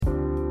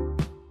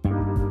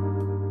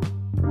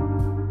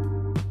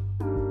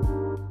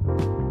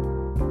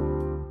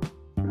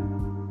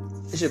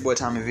It's your boy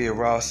Tommy V of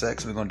Raw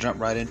Sex. We're gonna jump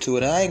right into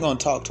it. And I ain't gonna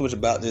talk too much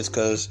about this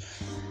because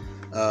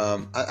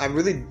I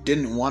really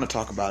didn't want to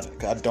talk about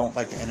it. I don't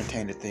like to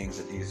entertain the things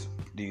that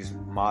these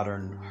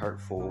modern,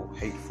 hurtful,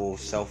 hateful,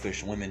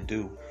 selfish women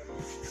do.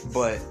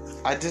 But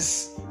I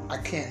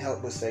can't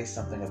help but say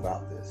something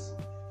about this.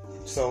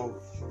 So,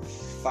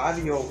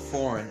 Fivio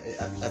Foreign,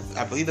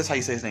 I believe that's how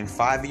you say his name,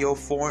 Fivio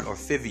Foreign or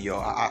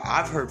Fivio.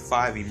 I've heard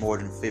Fivey more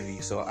than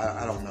Fivy, so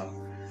I don't know.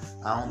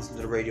 I don't listen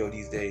to the radio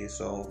these days,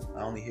 so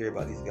I only hear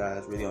about these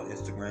guys really on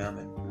Instagram.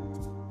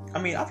 And I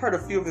mean, I've heard a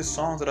few of his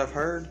songs that I've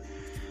heard,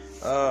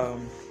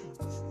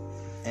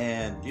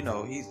 and you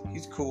know,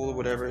 he's cool or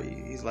whatever.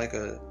 He's like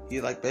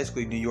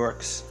basically New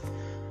York's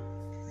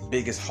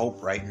biggest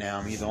hope right now.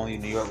 I mean, he's the only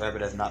New York rapper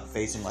that's not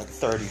facing like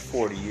 30,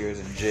 40 years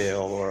in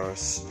jail or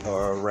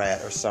a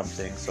rat or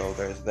something. So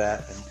there's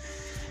that and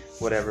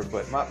whatever.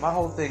 But my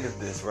whole thing is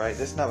this, right?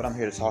 This is not what I'm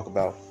here to talk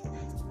about.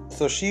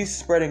 So she's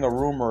spreading a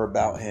rumor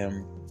about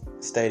him,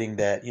 stating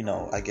that, you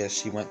know, I guess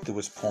she went through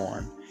his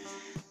porn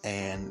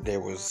and there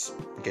was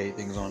gay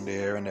things on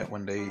there, and that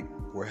when they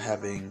were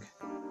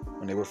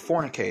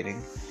fornicating,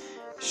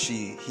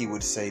 he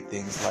would say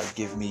things like,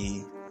 give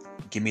me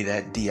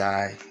that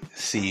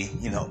DIC,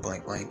 you know,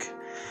 blank blank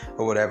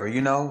or whatever, you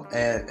know.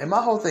 And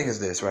my whole thing is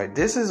this, right?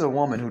 This is a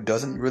woman who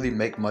doesn't really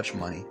make much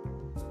money.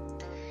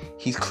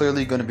 He's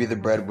clearly going to be the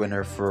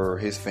breadwinner for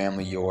his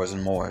family, yours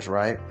and more's,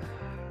 right?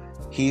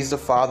 He's the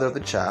father of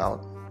the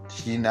child.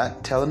 She's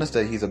not telling us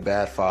that he's a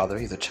bad father.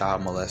 He's a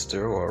child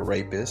molester or a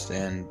rapist.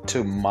 And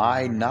to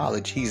my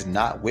knowledge, he's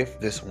not with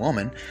this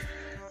woman.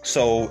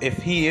 So if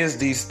he is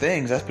these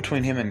things, that's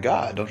between him and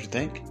God, don't you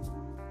think?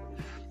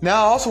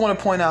 Now, I also want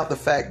to point out the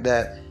fact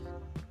that,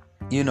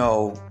 you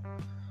know,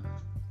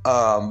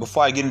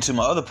 before I get into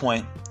my other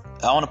point,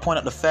 I want to point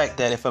out the fact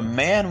that if a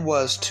man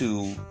was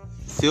to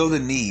feel the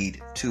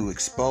need to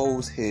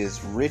expose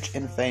his rich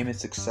and famous,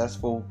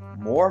 successful,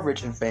 more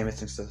rich and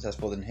famous and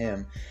successful than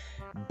him,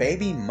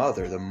 baby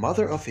mother, the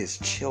mother of his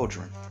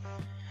children,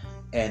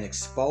 and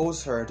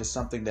expose her to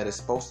something that is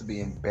supposed to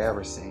be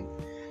embarrassing,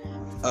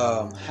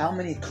 how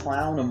many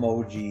clown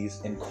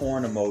emojis and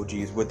corn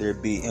emojis would there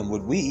be? And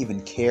would we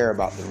even care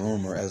about the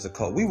rumor as a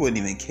cult? We wouldn't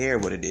even care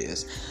what it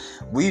is.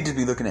 We'd just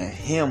be looking at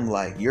him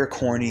like, you're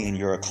corny and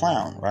you're a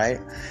clown, right?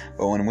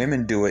 But when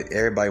women do it,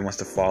 everybody wants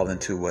to fall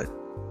into what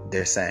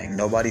they're saying.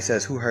 Nobody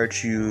says who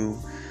hurt you.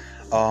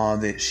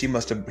 That he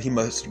must have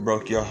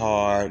broke your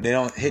heart. They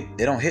don't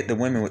hit the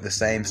women with the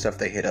same stuff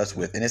they hit us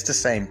with, and it's the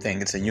same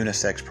thing. It's a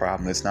unisex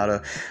problem.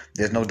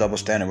 There's no double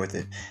standard with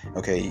it.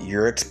 Okay,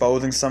 you're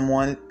exposing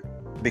someone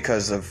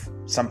because of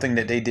something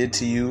that they did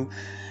to you,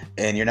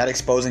 and you're not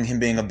exposing him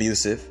being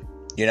abusive.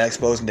 You're not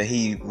exposing that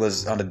he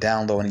was on the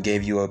down low and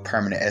gave you a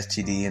permanent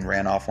STD and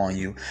ran off on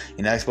you.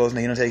 You're not exposing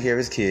that he don't take care of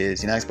his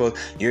kids.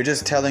 You're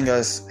just telling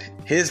us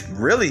his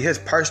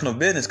personal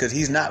business, because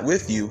he's not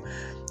with you.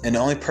 And the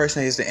only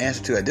person he has to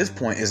answer to at this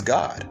point is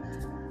God,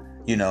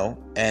 you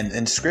know.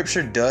 And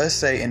Scripture does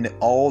say in the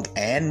Old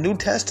and New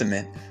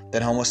Testament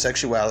that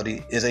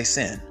homosexuality is a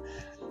sin.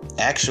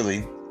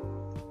 Actually,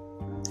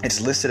 it's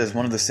listed as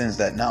one of the sins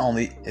that not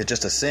only is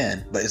just a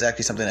sin, but it's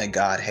actually something that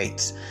God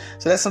hates.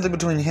 So that's something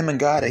between him and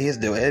God that he has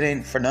to do. It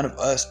ain't for none of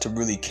us to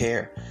really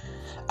care.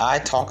 I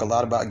talk a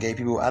lot about gay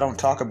people. I don't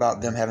talk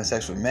about them having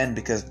sex with men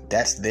because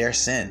that's their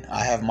sin.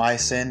 I have my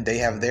sin. They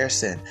have their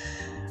sin.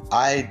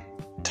 I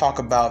talk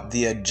about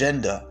the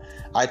agenda.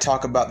 I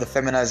talk about the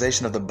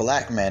feminization of the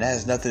black man. That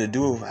has nothing to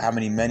do with how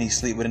many men he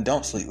sleep with and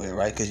don't sleep with,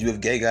 right? Because you have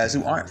gay guys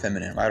who aren't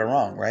feminine, right or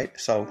wrong, right?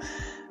 So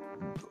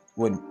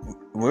when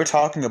we're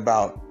talking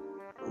about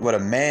what a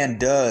man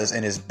does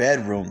in his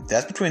bedroom,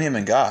 that's between him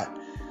and God.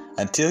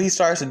 Until he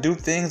starts to do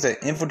things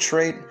that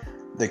infiltrate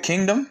the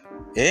kingdom,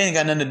 it ain't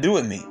got nothing to do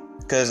with me,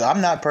 because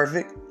I'm not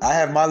perfect. I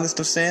have my list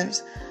of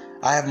sins.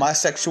 I have my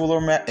sexual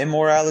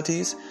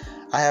immoralities.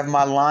 I have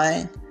my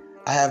lying.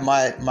 I have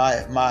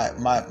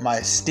my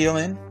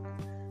stealing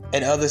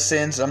and other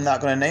sins I'm not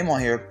going to name on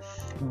here.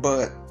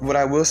 But what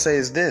I will say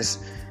is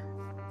this.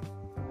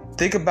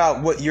 Think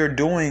about what you're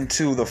doing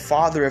to the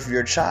father of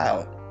your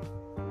child.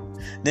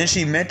 Then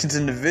she mentions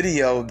in the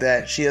video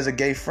that she has a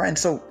gay friend.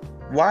 So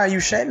why are you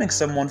shaming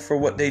someone for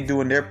what they do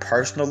in their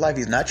personal life?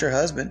 He's not your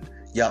husband.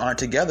 Y'all aren't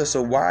together.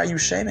 So why are you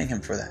shaming him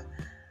for that?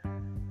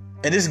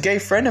 And this gay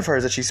friend of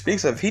hers that she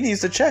speaks of, he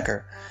needs to check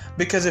her.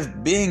 Because if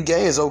being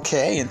gay is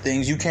okay and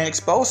things, you can't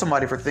expose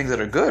somebody for things that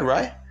are good,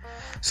 right?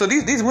 So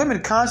these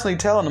women constantly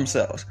telling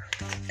themselves.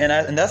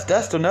 And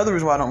that's another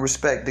reason why I don't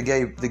respect the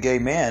gay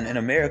man in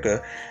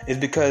America, is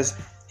because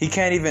he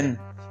can't even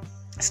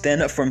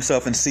stand up for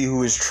himself and see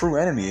who his true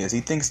enemy is.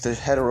 He thinks the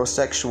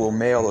heterosexual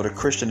male or the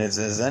Christian is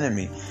his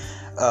enemy.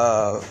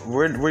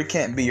 We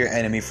can't be your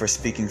enemy for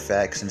speaking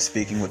facts and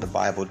speaking what the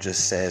Bible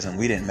just says. And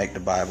we didn't make the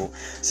Bible.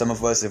 Some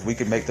of us, if we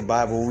could make the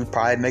Bible, we'd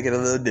probably make it a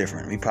little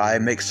different. We probably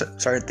make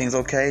certain things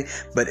okay,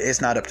 but it's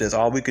not up to us.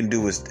 All we can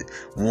do is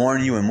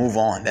warn you and move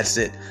on. That's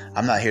it.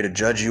 I'm not here to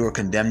judge you or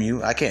condemn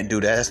you. I can't do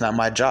that. That's not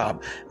my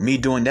job. Me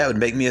doing that would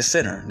make me a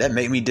sinner. That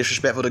make me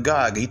disrespectful to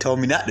God. He told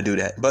me not to do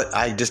that. But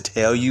I just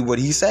tell you what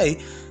he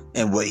say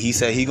and what he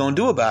said he gonna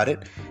do about it.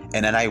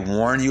 and then I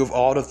warn you of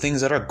all the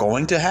things that are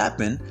going to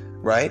happen,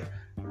 right?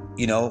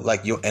 You know,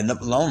 like you'll end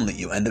up lonely,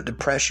 you'll end up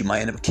depressed, you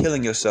might end up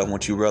killing yourself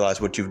once you realize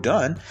what you've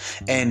done.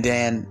 And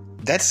then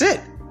that's it.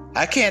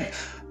 I can't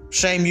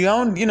shame you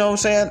on, you know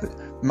what I'm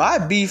saying? My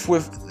beef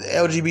with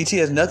LGBT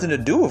has nothing to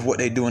do with what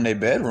they do in their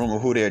bedroom or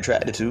who they're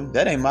attracted to.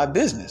 That ain't my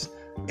business.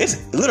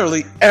 It's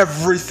literally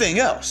everything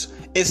else.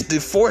 It's the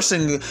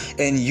forcing,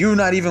 and you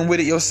not even with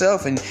it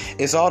yourself, and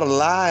it's all the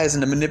lies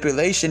and the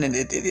manipulation, and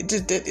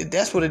it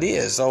that's what it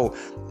is. So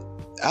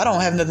I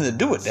don't have nothing to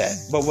do with that.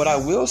 But what I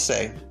will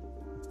say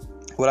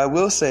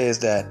is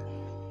that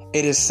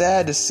it is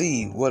sad to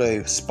see what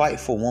a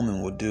spiteful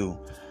woman will do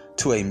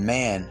to a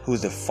man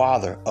who's the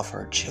father of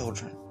her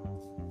children.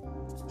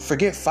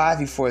 Forget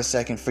Fivey for a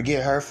second.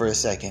 Forget her for a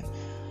second.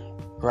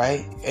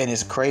 Right? And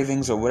his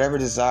cravings or whatever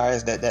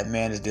desires that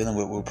man is dealing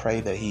with, we'll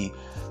pray that he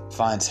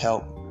finds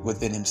help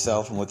within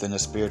himself and within the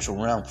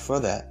spiritual realm for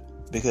that.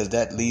 Because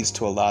that leads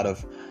to a lot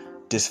of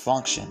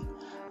dysfunction.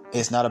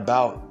 It's not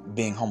about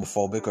being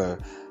homophobic or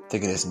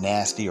thinking it's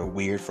nasty or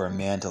weird for a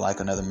man to like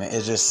another man.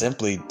 It's just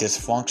simply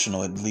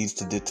dysfunctional. It leads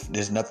to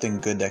there's nothing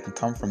good that can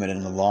come from it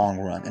in the long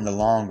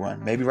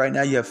run. Maybe right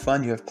now you have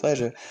fun, you have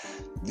pleasure.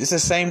 It's the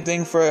same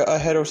thing for a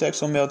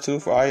heterosexual male too.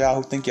 For all y'all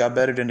who think y'all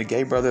better than the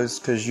gay brothers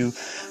because you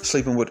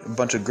sleeping with a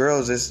bunch of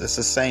girls, it's the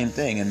same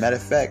thing. And matter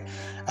of fact,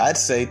 I'd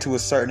say to a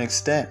certain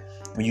extent,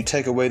 when you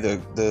take away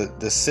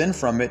the sin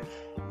from it,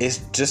 it's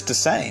just the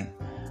same.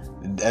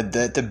 At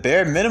the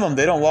bare minimum,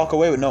 they don't walk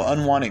away with no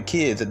unwanted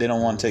kids that they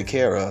don't want to take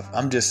care of.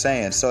 I'm just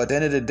saying. So at the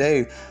end of the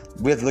day,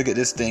 we have to look at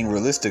this thing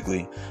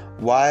realistically.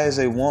 Why is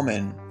a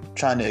woman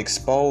trying to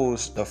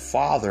expose the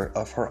father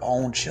of her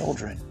own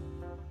children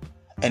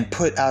and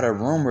put out a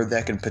rumor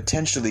that can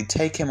potentially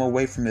take him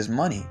away from his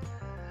money?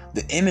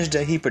 The image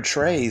that he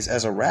portrays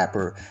as a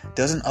rapper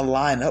doesn't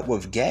align up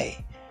with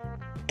gay.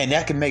 And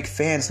that can make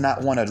fans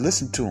not want to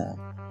listen to him.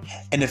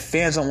 And if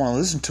fans don't want to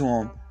listen to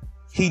him,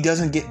 he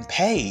doesn't get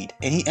paid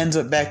and he ends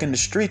up back in the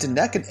streets, and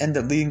that could end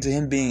up leading to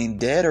him being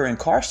dead or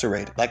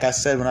incarcerated. Like I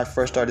said when I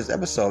first started this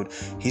episode,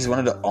 he's one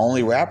of the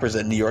only rappers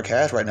that New York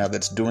has right now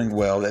that's doing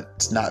well,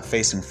 that's not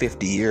facing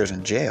 50 years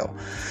in jail.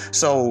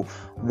 So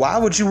why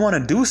would you want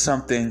to do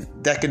something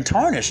that can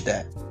tarnish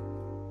that?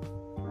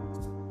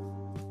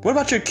 What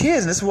about your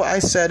kids? And this is what I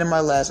said in my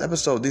last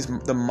episode.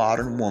 The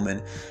modern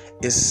woman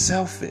is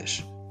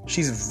selfish.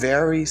 She's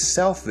very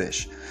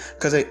selfish,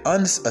 because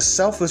a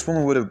selfless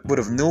woman would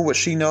have knew what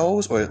she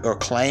knows or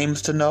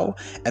claims to know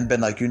and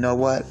been like, you know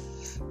what?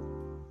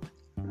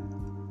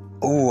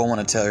 Oh, I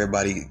want to tell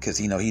everybody because,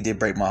 you know, he did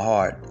break my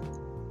heart.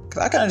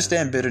 Because I can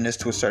understand bitterness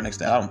to a certain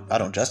extent. I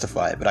don't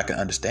justify it, but I can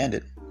understand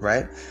it,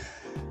 right?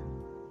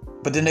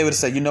 But then they would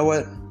say, you know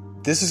what?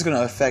 This is going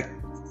to affect,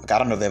 I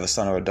don't know if they have a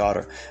son or a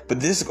daughter, but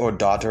this, or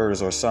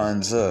daughters or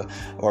sons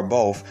or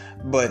both,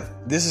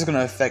 but this is going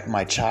to affect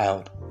my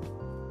child.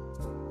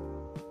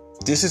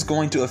 This is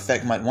going to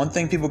affect one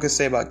thing people could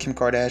say about Kim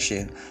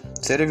Kardashian,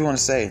 say whatever you want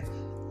to say,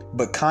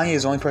 but Kanye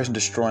is the only person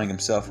destroying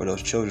himself for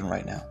those children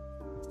right now.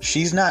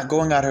 She's not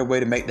going out her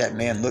way to make that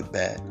man look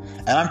bad.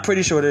 And I'm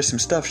pretty sure there's some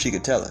stuff she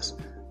could tell us.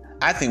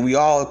 I think we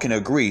all can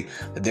agree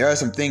that there are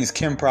some things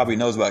Kim probably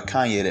knows about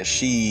Kanye that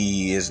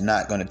she is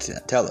not going to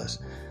tell us.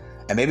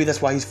 And maybe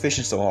that's why he's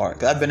fishing so hard.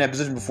 Because I've been in that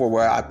position before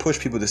where I push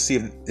people to see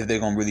if they're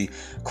going to really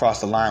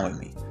cross the line with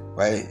me.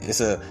 Right? It's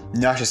a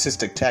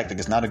narcissistic tactic.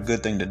 It's not a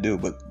good thing to do,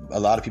 but a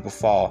lot of people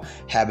fall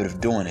habit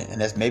of doing it.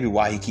 And that's maybe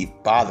why he keeps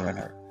bothering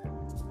her.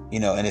 You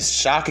know, and it's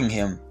shocking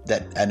him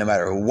that no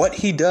matter what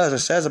he does or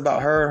says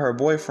about her, her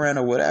boyfriend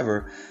or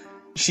whatever,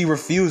 she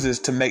refuses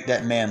to make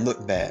that man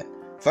look bad.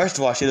 First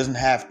of all, she doesn't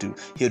have to.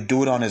 He'll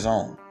do it on his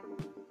own.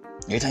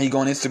 Every time you go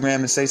on Instagram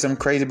and say something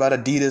crazy about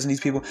Adidas and these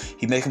people,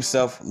 he makes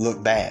himself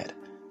look bad.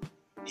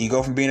 He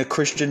go from being a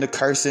Christian to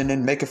cursing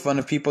and making fun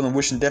of people and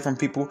wishing death on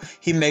people.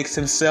 He makes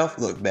himself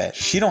look bad.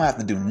 She don't have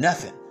to do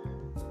nothing.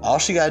 All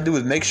she got to do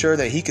is make sure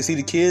that he can see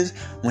the kids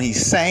when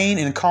he's sane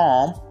and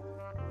calm,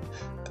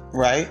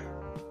 right?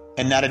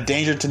 And not a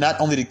danger to not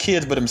only the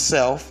kids, but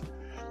himself.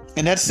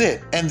 And that's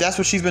it. And that's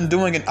what she's been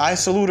doing. And I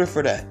salute her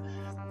for that.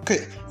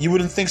 You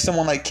wouldn't think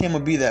someone like Kim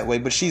would be that way,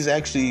 but she's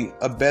actually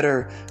a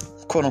better,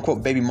 quote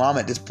unquote, baby mama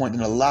at this point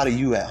than a lot of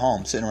you at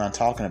home sitting around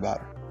talking about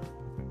her.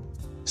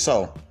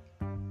 So,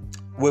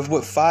 with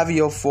what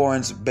 5-year-old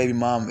Foreign's baby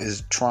mom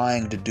is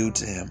trying to do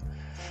to him,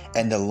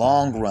 in the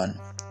long run,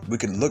 we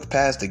can look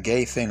past the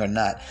gay thing or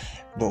not,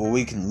 but what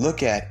we can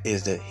look at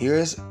is that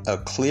here's a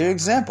clear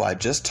example. I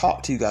just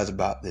talked to you guys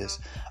about this,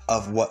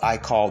 of what I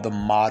call the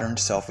modern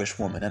selfish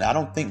woman. And I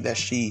don't think that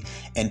she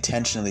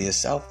intentionally is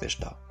selfish,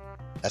 though.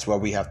 That's why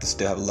we have to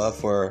still have love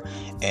for her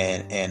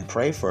and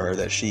pray for her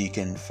that she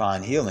can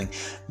find healing,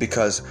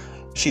 because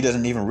she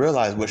doesn't even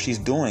realize what she's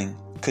doing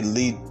could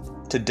lead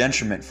to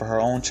detriment for her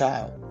own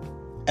child.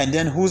 And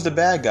then who's the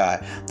bad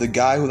guy? The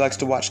guy who likes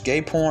to watch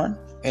gay porn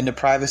in the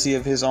privacy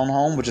of his own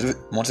home, which is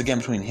once again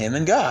between him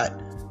and God,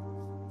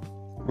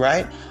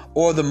 right?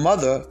 Or the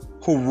mother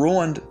who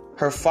ruined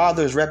her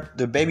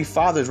the baby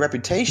father's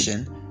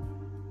reputation,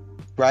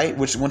 right?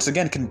 Which once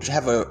again can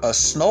have a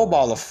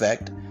snowball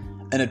effect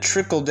and a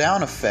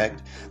trickle-down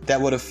effect that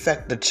would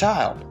affect the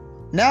child.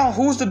 Now,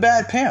 who's the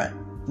bad parent?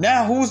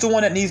 Now, who's the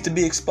one that needs to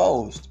be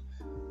exposed?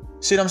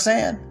 See what I'm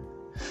saying?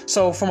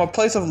 So, from a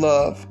place of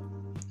love,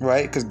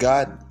 right? Because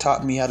God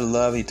taught me how to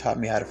love. He taught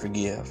me how to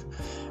forgive,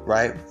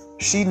 right?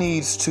 She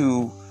needs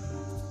to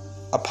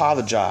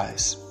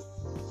apologize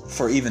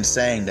for even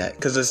saying that.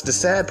 Because the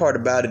sad part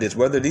about it is,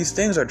 whether these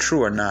things are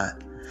true or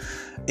not,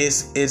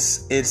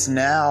 it's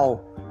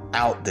now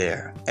out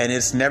there, and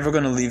it's never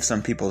going to leave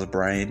some people's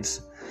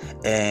brains,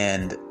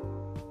 and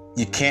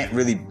you can't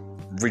really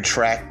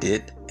retract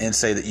it and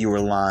say that you were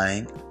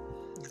lying.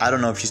 I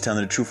don't know if she's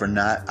telling the truth or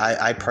not.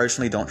 I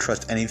personally don't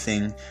trust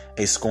anything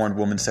a scorned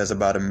woman says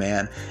about a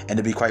man. And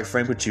to be quite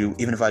frank with you,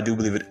 even if I do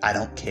believe it, I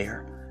don't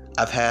care.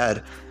 I've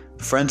had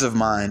friends of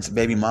mine's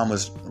baby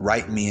mamas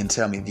write me and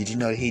tell me, did you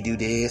know he do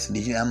this?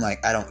 And I'm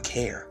like, I don't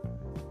care.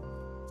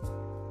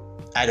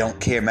 I don't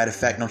care. Matter of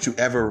fact, don't you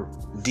ever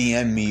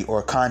DM me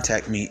or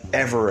contact me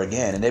ever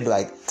again. And they'd be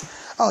like,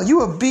 oh,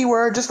 you a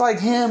B-word just like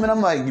him. And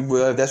I'm like,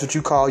 well, if that's what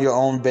you call your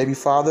own baby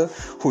father,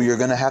 who you're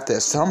going to have to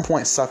at some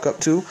point suck up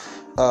to,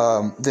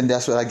 then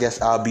that's what I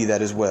guess I'll be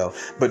that as well.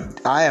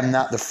 But I am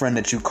not the friend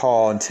that you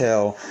call and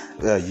tell,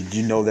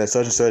 you know that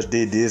such and such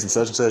did this and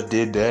such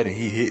did that and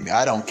he hit me.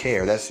 I don't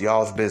care. That's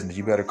y'all's business.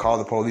 You better call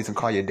the police and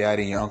call your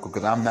daddy and your uncle,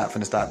 because I'm not going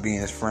to stop being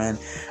his friend.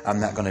 I'm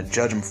not going to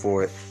judge him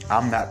for it.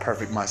 I'm not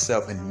perfect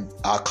myself, and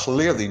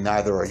clearly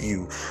neither are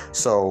you.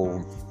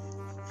 So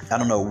I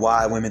don't know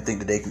why women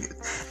think that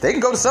they can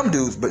go to some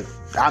dudes, but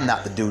I'm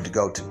not the dude to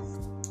go to.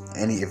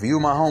 And if you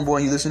my homeboy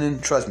and you listening,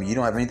 trust me, you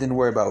don't have anything to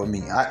worry about with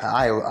me.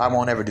 I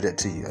won't ever do that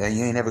to you. And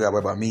you ain't never got to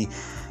worry about me.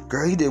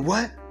 Girl, you did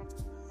what?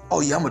 Oh,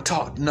 yeah, I'm going to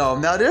talk. No,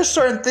 now there's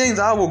certain things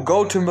I will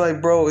go to and be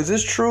like, bro, is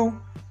this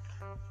true?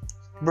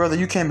 Brother,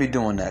 you can't be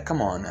doing that. Come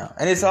on now.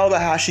 And it's all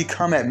about how she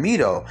come at me,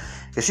 though.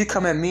 If she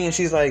come at me and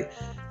she's like,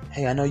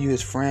 hey, I know you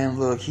his friend.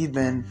 Look, he's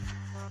been,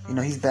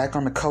 he's back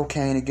on the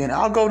cocaine again.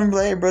 I'll go to him and be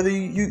like, hey, brother,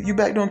 you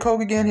back doing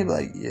coke again? He'll be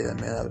like, yeah,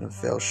 man, I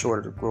fell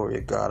short of the glory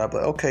of God. I'll be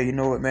like, okay, you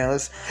know what, man,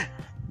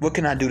 what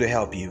can I do to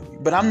help you?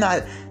 But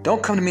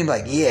don't come to me and be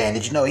like, yeah, and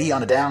did you know he on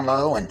the down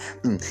low and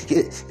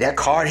that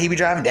car he be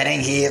driving, that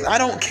ain't his. I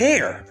don't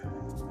care.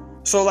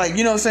 So like,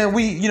 you know what I'm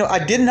saying? I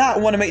did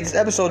not want to make this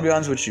episode, to be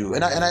honest with you.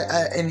 And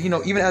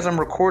even as I'm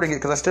recording it,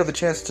 because I still have the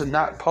chance to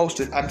not post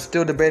it, I'm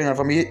still debating on if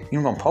I'm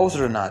even going to post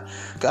it or not.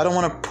 Because I don't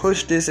want to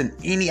push this I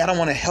don't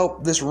want to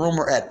help this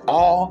rumor at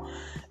all.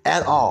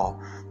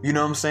 You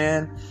know what I'm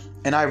saying?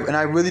 And I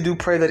really do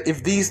pray that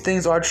if these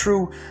things are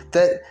true,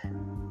 that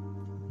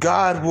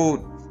God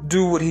will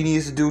do what he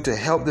needs to do to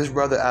help this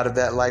brother out of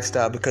that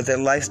lifestyle, because that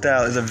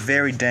lifestyle is a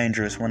very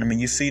dangerous one. I mean,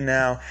 you see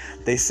now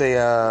they say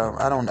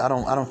I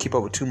don't keep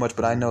up with too much,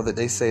 but I know that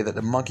they say that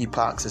the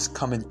monkeypox is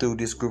coming through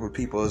this group of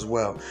people as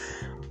well.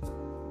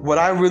 What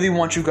I really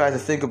want you guys to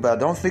think about,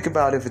 don't think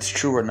about if it's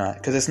true or not,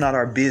 because it's not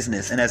our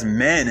business. And as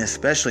men,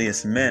 especially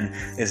as men,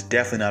 it's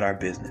definitely not our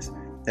business.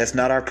 That's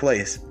not our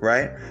place,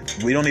 right?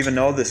 We don't even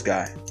know this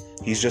guy.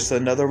 He's just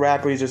another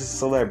rapper. He's just a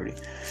celebrity.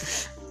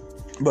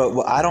 But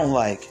what I don't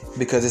like,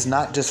 because it's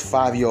not just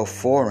 5-year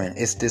foreign,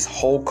 it's this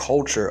whole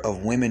culture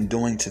of women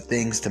doing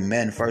things to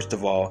men, first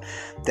of all,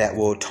 that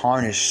will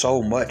tarnish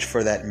so much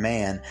for that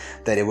man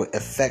that it would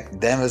affect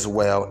them as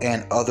well,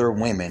 and other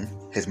women,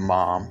 his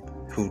mom,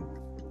 who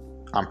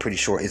I'm pretty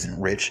sure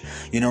isn't rich,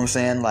 you know what I'm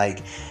saying?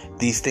 Like,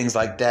 these things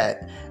like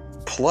that,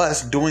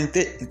 plus doing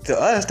to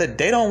us that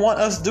they don't want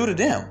us to do to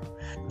them.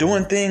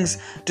 Doing things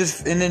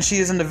and then she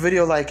is in the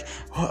video like,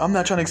 oh, I'm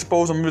not trying to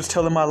expose him, I'm just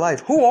telling my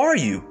life. Who are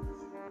you?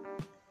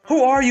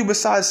 Who are you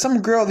besides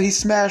some girl that he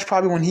smashed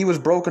probably when he was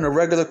broken, a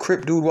regular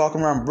Crip dude walking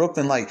around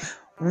Brooklyn? Like,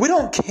 we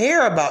don't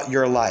care about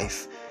your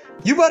life.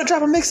 You about to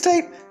drop a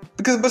mixtape?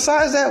 Because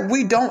besides that,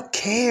 we don't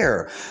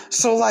care.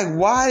 So like,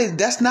 why?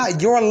 That's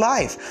not your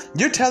life.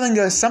 You're telling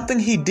us something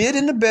he did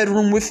in the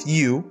bedroom with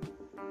you,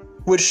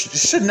 which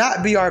should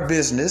not be our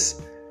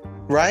business,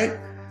 right?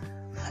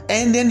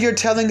 And then you're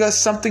telling us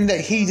something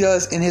that he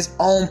does in his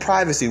own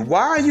privacy.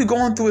 Why are you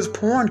going through his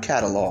porn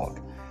catalog?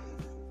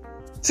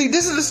 See,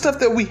 this is the stuff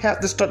that we have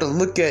to start to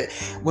look at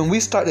when we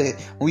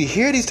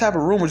hear these type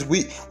of rumors.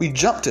 We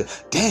jump to,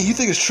 damn, you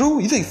think it's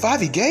true? You think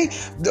Favi gay?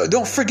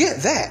 Don't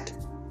forget that.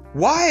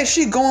 Why is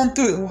she going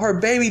through her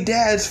baby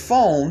dad's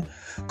phone,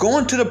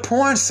 going to the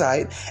porn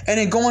site, and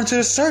then going to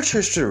the search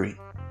history?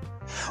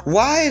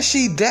 Why is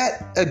she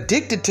that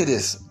addicted to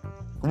this?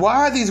 Why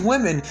are these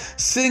women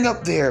sitting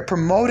up there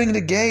promoting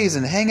the gays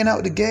and hanging out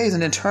with the gays,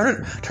 and then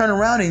turn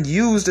around and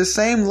use the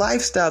same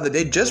lifestyle that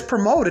they just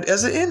promoted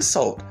as an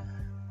insult?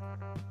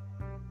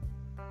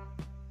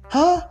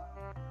 Huh?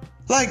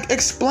 Like,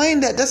 explain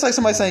that. That's like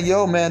somebody saying,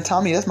 yo, man,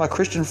 Tommy, that's my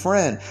Christian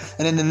friend.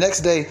 And then the next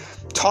day,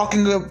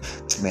 talking to,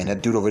 man,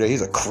 that dude over there,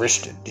 he's a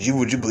Christian.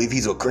 Would you believe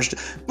he's a Christian?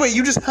 Wait,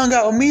 you just hung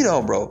out with me,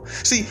 though, bro.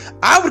 See,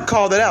 I would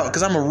call that out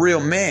because I'm a real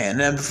man.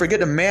 And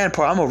forget the man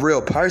part. I'm a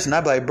real person.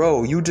 I'd be like,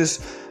 bro,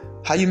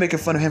 how you making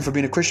fun of him for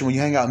being a Christian when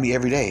you hang out with me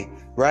every day,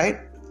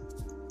 right?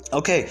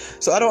 Okay,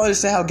 so I don't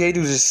understand how gay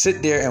dudes just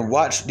sit there and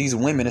watch these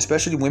women,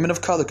 especially women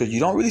of color, because you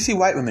don't really see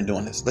white women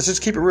doing this. Let's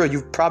just keep it real.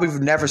 You've probably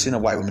never seen a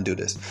white woman do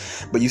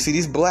this. But you see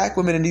these black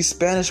women and these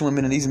Spanish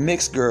women and these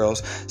mixed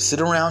girls sit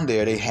around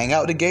there. They hang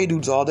out with the gay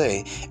dudes all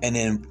day. And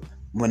then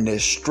when the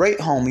straight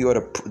homie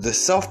or the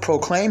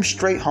self-proclaimed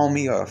straight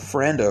homie or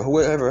friend or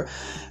whoever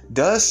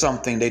does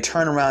something, they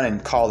turn around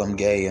and call them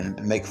gay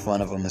and make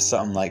fun of them or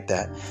something like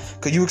that.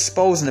 Because you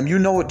exposing them. You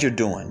know what you're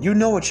doing. You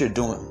know what you're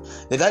doing.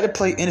 They like to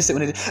play innocent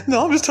when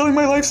no, I'm just telling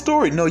my life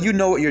story. No, you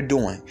know what you're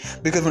doing.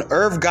 Because when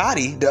Irv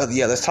Gotti,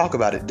 let's talk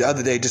about it, the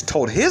other day just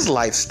told his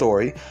life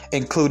story,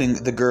 including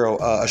the girl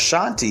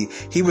Ashanti,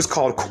 he was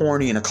called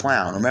corny and a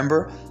clown,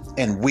 remember?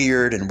 And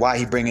weird, and why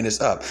he bringing this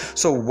up.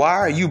 So why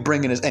are you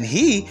bringing this? And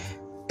he,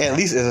 at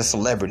least as a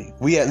celebrity,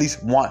 we at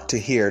least want to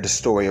hear the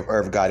story of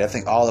Irv Gotti. I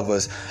think all of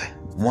us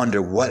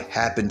wonder what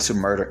happened to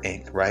Murder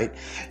Inc., right?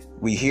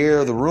 We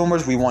hear the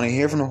rumors, we want to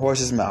hear from the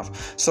horse's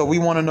mouth. So we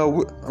want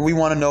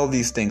to know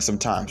these things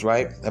sometimes,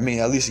 right? I mean,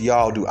 at least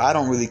y'all do. I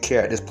don't really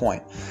care at this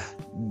point.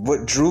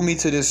 What drew me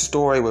to this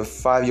story with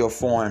 5 Yo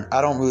Foreign,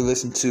 I don't really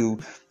listen to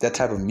that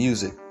type of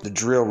music, the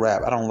drill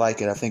rap. I don't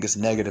like it. I think it's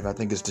negative. I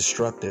think it's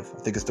destructive.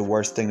 I think it's the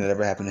worst thing that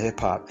ever happened to hip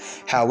hop.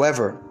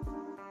 However,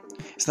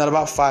 it's not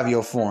about 5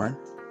 Yo Foreign.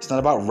 It's not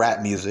about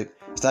rap music.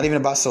 It's not even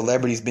about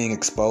celebrities being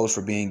exposed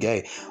for being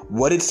gay.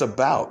 What it's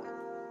about,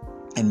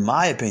 in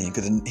my opinion,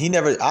 because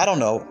I don't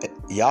know,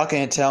 y'all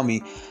can't tell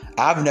me,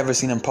 I've never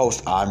seen him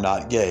post, I'm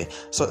not gay.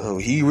 So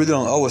he really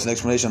don't owe us an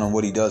explanation on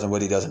what he does and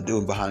what he doesn't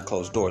do behind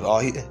closed doors.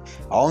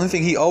 Only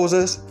thing he owes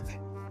us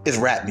is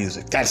rap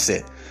music. That's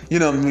it. You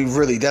know, I mean,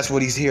 really, that's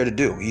what he's here to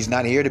do. He's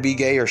not here to be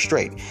gay or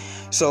straight.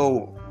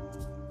 So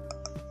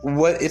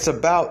what it's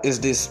about is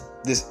this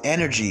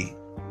energy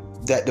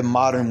that the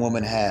modern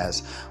woman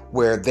has,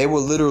 where they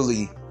will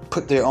literally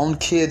put their own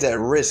kids at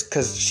risk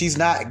because she's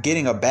not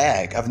getting a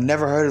bag. I've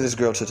never heard of this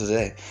girl till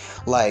today.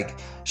 Like,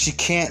 she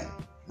can't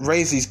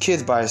raise these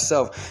kids by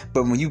herself.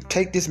 But when you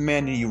take this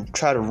man and you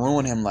try to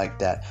ruin him like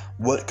that,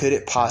 what could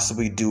it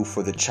possibly do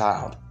for the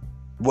child?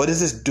 What does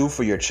this do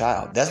for your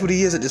child? That's what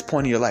he is at this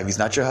point in your life. He's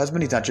not your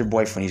husband. He's not your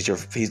boyfriend.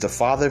 He's the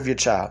father of your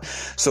child.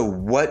 So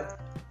what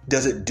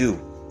does it do?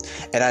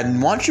 And I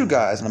want you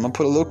guys, and I'm going to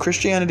put a little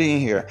Christianity in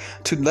here,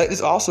 to let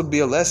this also be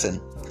a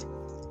lesson.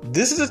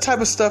 This is the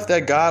type of stuff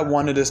that God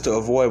wanted us to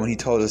avoid when he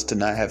told us to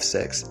not have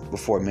sex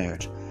before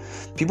marriage.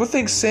 People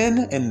think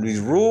sin and these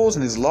rules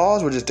and these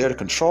laws were just there to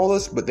control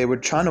us, but they were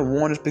trying to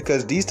warn us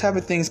because these type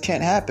of things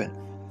can't happen.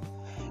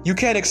 You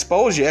can't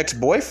expose your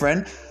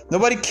ex-boyfriend.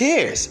 Nobody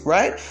cares,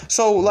 right?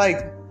 So,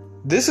 like,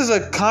 this is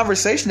a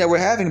conversation that we're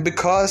having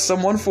because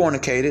someone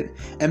fornicated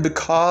and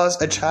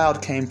because a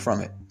child came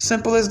from it.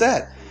 Simple as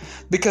that.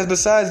 Because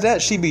besides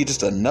that, she'd be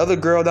just another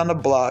girl down the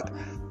block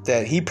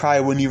that he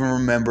probably wouldn't even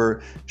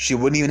remember. She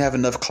wouldn't even have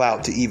enough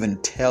clout to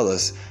even tell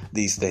us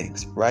these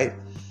things, right?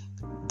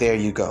 There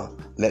you go.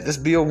 Let this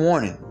be a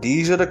warning.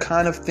 These are the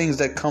kind of things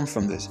that come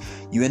from this.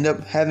 You end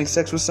up having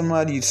sex with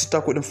somebody, you're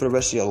stuck with them for the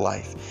rest of your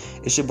life.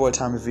 It's your boy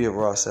Tommy V of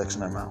Raw Sex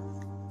and I'm out.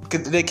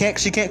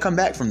 She can't come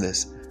back from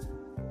this.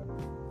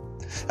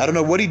 I don't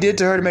know what he did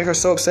to her to make her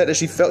so upset that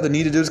she felt the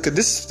need to do this.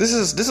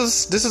 Because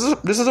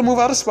this is a move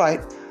out of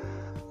spite.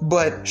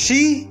 But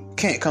she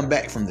can't come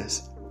back from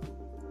this.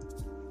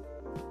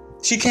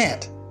 She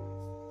can't.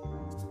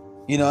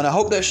 You know, and I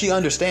hope that she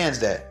understands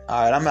that.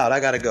 All right, I'm out.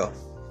 I gotta go.